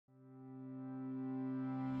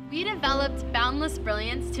We developed Boundless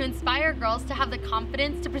Brilliance to inspire girls to have the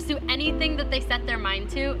confidence to pursue anything that they set their mind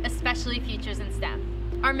to, especially futures in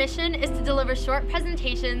STEM. Our mission is to deliver short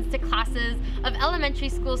presentations to classes of elementary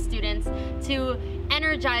school students to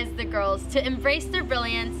energize the girls to embrace their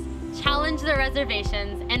brilliance, challenge their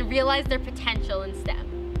reservations, and realize their potential in STEM.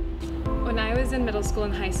 When I was in middle school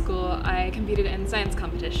and high school, I competed in science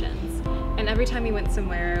competitions. And every time we went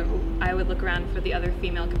somewhere, I would look around for the other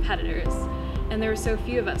female competitors. And there were so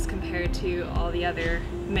few of us compared to all the other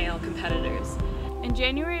male competitors. In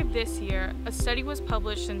January of this year, a study was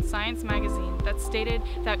published in Science magazine that stated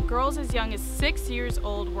that girls as young as 6 years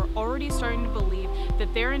old were already starting to believe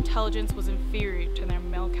that their intelligence was inferior to their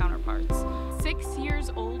male counterparts. 6 years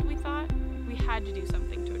old, we thought? We had to do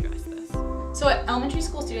something to address this. So elementary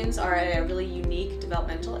school students are at a really unique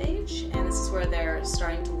developmental age, and this is where they're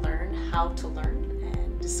starting to learn how to learn,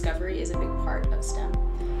 and discovery is a big part of STEM.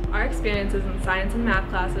 Our experiences in science and math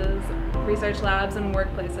classes, research labs, and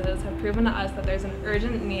workplaces have proven to us that there's an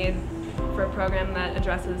urgent need for a program that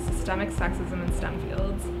addresses systemic sexism in STEM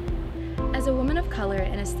fields. As a woman of color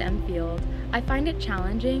in a STEM field, I find it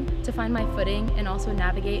challenging to find my footing and also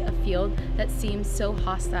navigate a field that seems so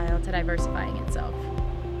hostile to diversifying itself.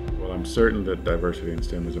 Well, I'm certain that diversity in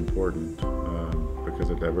STEM is important because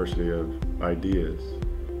the diversity of ideas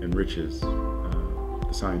enriches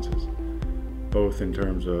the sciences, both in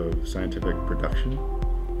terms of scientific production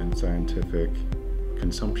and scientific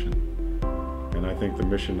consumption. And I think the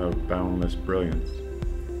mission of Boundless Brilliance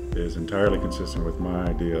is entirely consistent with my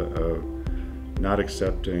idea of not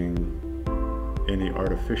accepting any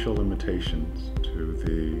artificial limitations to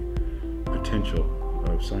the potential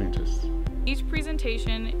of scientists. Each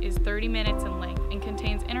presentation is 30 minutes in length and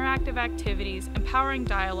contains interactive activities, empowering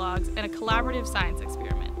dialogues, and a collaborative science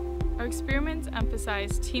experiment. Our experiments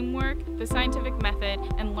emphasize teamwork, the scientific method,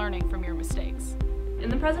 and learning from your mistakes. In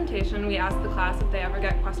the presentation, we ask the class if they ever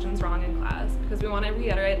get questions wrong in class, because we want to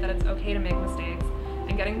reiterate that it's okay to make mistakes,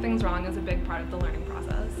 and getting things wrong is a big part of the learning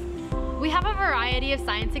process. We have a variety of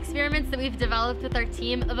science experiments that we've developed with our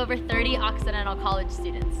team of over 30 Occidental College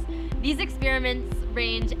students. These experiments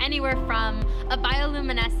range anywhere from a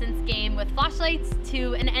bioluminescence game with flashlights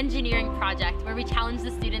to an engineering project where we challenge the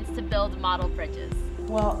students to build model bridges.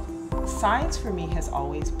 Well, science for me has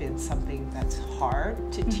always been something that's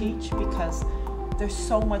hard to teach because there's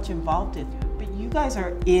so much involved in it. But you guys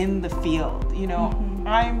are in the field, you know.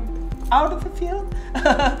 I'm out of the field,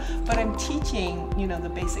 but I'm teaching, you know, the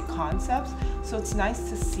basic concepts. So it's nice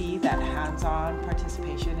to see that hands-on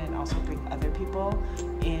participation and also bring other people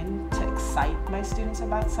in to excite my students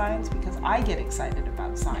about science, because I get excited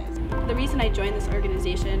about science. The reason I joined this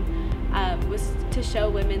organization was to show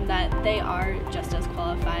women that they are just as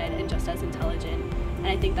qualified and just as intelligent, and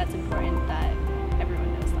I think that's important that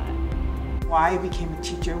everyone knows that. Why I became a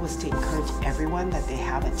teacher was to encourage everyone that they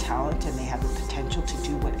have a talent and they have the potential to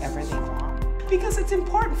do whatever they want. Because it's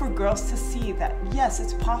important for girls to see that, yes,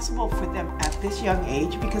 it's possible for them at this young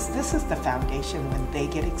age, because this is the foundation when they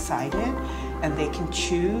get excited and they can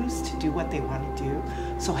choose to do what they want to do.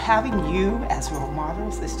 So having you as role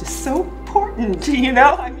models is just so important, you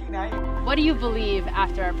know? I mean, What do you believe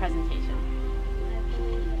after our presentation?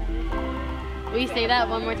 Will you say that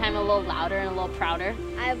one more time, a little louder and a little prouder?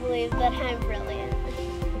 I believe that I'm brilliant.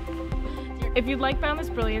 If you'd like Boundless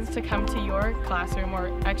Brilliance to come to your classroom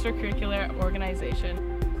or extracurricular organization,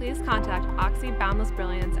 Please contact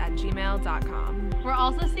oxyboundlessbrilliance@gmail.com. We're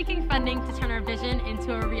also seeking funding to turn our vision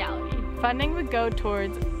into a reality. funding would go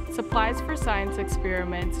towards supplies for science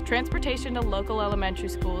experiments, transportation to local elementary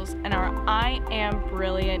schools, and our I Am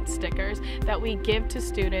Brilliant stickers that we give to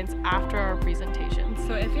students after our presentations.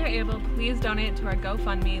 So if you're able, please donate to our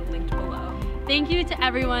GoFundMe linked below. Thank you to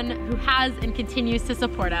everyone who has and continues to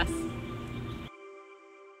support us.